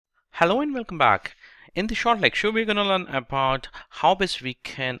Hello and welcome back. In this short lecture, we're going to learn about how best we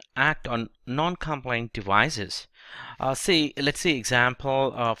can act on non-compliant devices. Let's say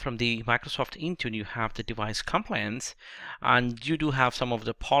example from the Microsoft Intune, you have the device compliance and you do have some of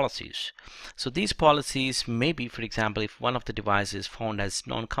the policies. So these policies may be, for example, if one of the devices is found as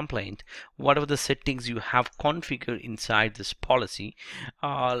non-compliant, whatever the settings you have configured inside this policy.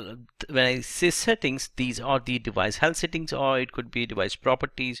 When I say settings, these are the device health settings, or it could be device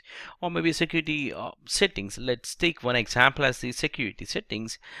properties, or maybe security settings. Let's take one example as the security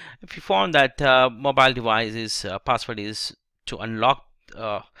settings. If you found that mobile device's password is to unlock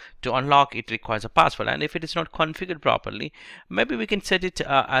it requires a password, and if it is not configured properly, maybe we can set it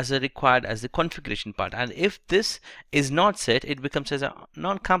as a required as the configuration part, and if this is not set, it becomes as a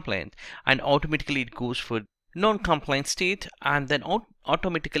non-compliant and automatically it goes for non-compliant state, and then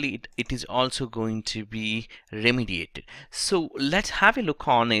automatically it is also going to be remediated. So let's have a look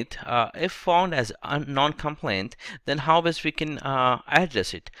on it. If found as non-compliant, then how best we can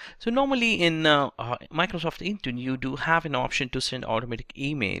address it. So normally in Microsoft Intune, you do have an option to send automatic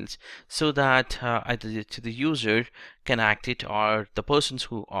emails so that either to the user can act it, or the persons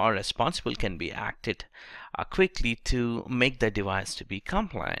who are responsible can be acted quickly to make the device to be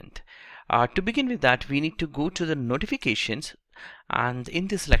compliant. To begin with that, we need to go to the notifications, and in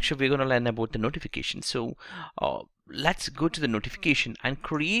this lecture we're going to learn about the notifications. So let's go to the notification and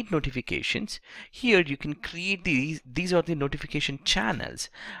create notifications. Here you can create these are the notification channels,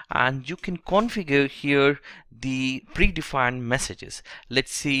 and you can configure here the predefined messages.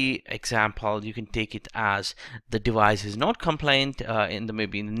 Let's see example, you can take it as the device is not compliant in the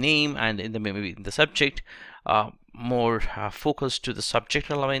maybe in the name, and in the maybe in the subject, more focused to the subject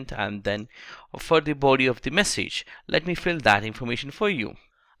relevant, and then for the body of the message, let me fill that information for you.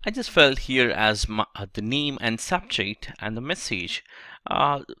 I just filled here as the name and subject, and the message.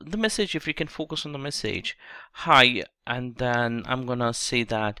 The message, if you can focus on the message, hi, and then I'm gonna say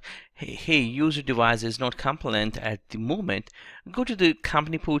that hey, user device is not compliant at the moment. Go to the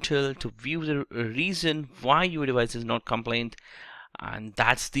company portal to view the reason why your device is not compliant, and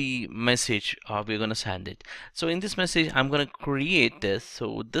that's the message we're going to send it. So in this message I'm going to create this,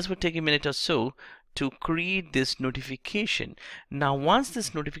 so this will take a minute or so to create this notification. Now once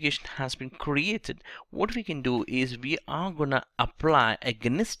this notification has been created, what we can do is we are gonna apply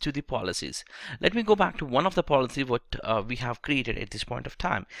against to the policies. Let me go back to one of the policies what we have created at this point of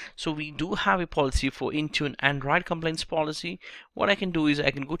time. So we do have a policy for Intune Android compliance policy. What I can do is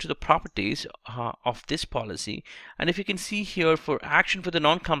I can go to the properties of this policy, and if you can see here for action for the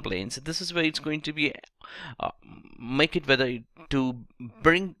non-compliance, this is where it's going to be make it whether to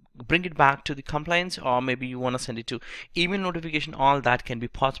bring it back to the compliance, or maybe you want to send it to email notification. All that can be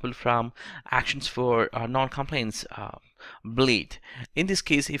possible from actions for non-compliance blade. In this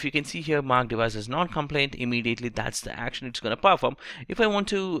case, if you can see here, mark device as non-compliant, immediately that's the action it's going to perform. If I want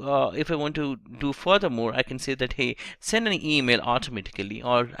to do furthermore, I can say that hey, send an email automatically,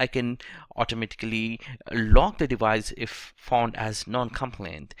 or I can automatically lock the device if found as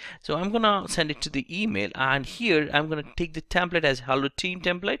non-compliant. So I'm gonna send it to the email, and here I'm gonna take the template as hello team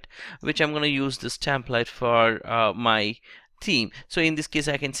template, which I'm gonna use this template for my team. So in this case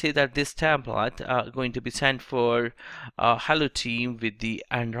I can say that this template going to be sent for hello team with the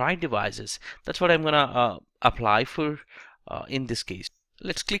Android devices. That's what I'm gonna apply for in this case.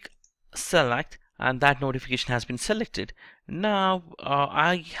 Let's click select, and that notification has been selected. Now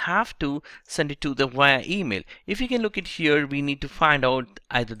I have to send it to the via email. If you can look at here, we need to find out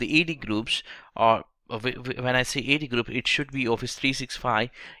either the AD groups, or when I say AD group, it should be Office 365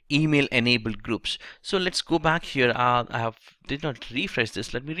 email enabled groups. So let's go back here. I did not refresh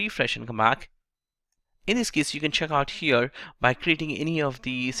this. Let me refresh and come back. In this case, you can check out here by creating any of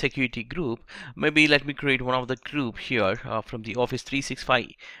the security group. Maybe let me create one of the group here from the Office 365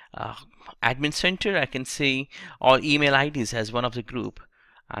 admin center. I can say all email IDs as one of the group.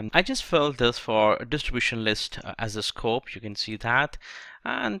 And I just filled this for distribution list as a scope. You can see that,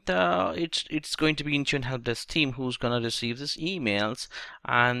 and it's going to be Intune help desk team who's gonna receive these emails,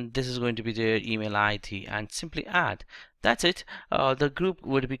 and this is going to be their email ID, and simply add. That's it. The group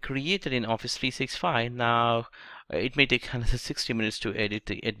would be created in Office 365. Now it may take another 60 minutes to edit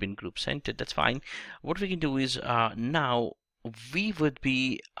the admin group center. That's fine. What we can do is now we would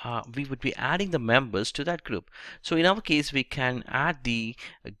be adding the members to that group. So in our case, we can add the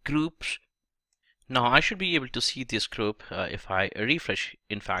groups. Now I should be able to see this group if I refresh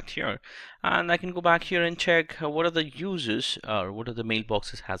in fact here, and I can go back here and check what are the users or what are the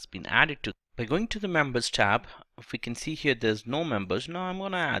mailboxes has been added to. By going to the members tab, if we can see here there's no members. Now I'm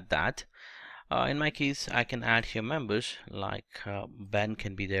gonna add that. In my case, I can add here members like Ben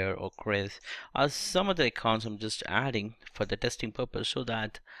can be there, or Chris, or some other accounts I'm just adding for the testing purpose, so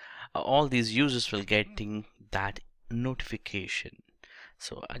that all these users will getting that notification.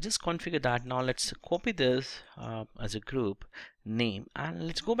 So I just configure that. Now let's copy this as a group name, and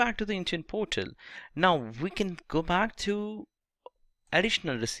let's go back to the Intune portal. Now we can go back to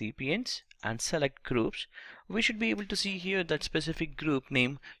additional recipients and select groups. We should be able to see here that specific group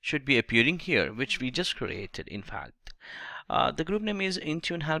name should be appearing here, which we just created. In fact, the group name is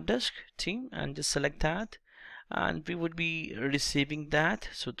Intune Help Desk team, and just select that, and we would be receiving that.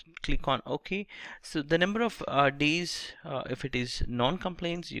 So click on OK. So the number of days, if it is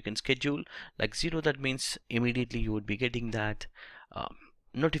non-complaints, you can schedule like 0. That means immediately you would be getting that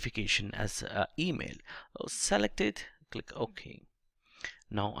notification as email. Select it, click OK.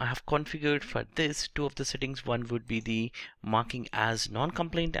 Now I have configured for this 2 of the settings. One would be the marking as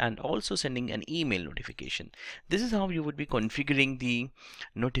non-complaint and also sending an email notification. This is how you would be configuring the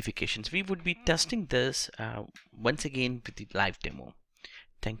notifications. We would be testing this once again with the live demo.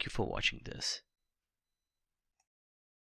 Thank you for watching this.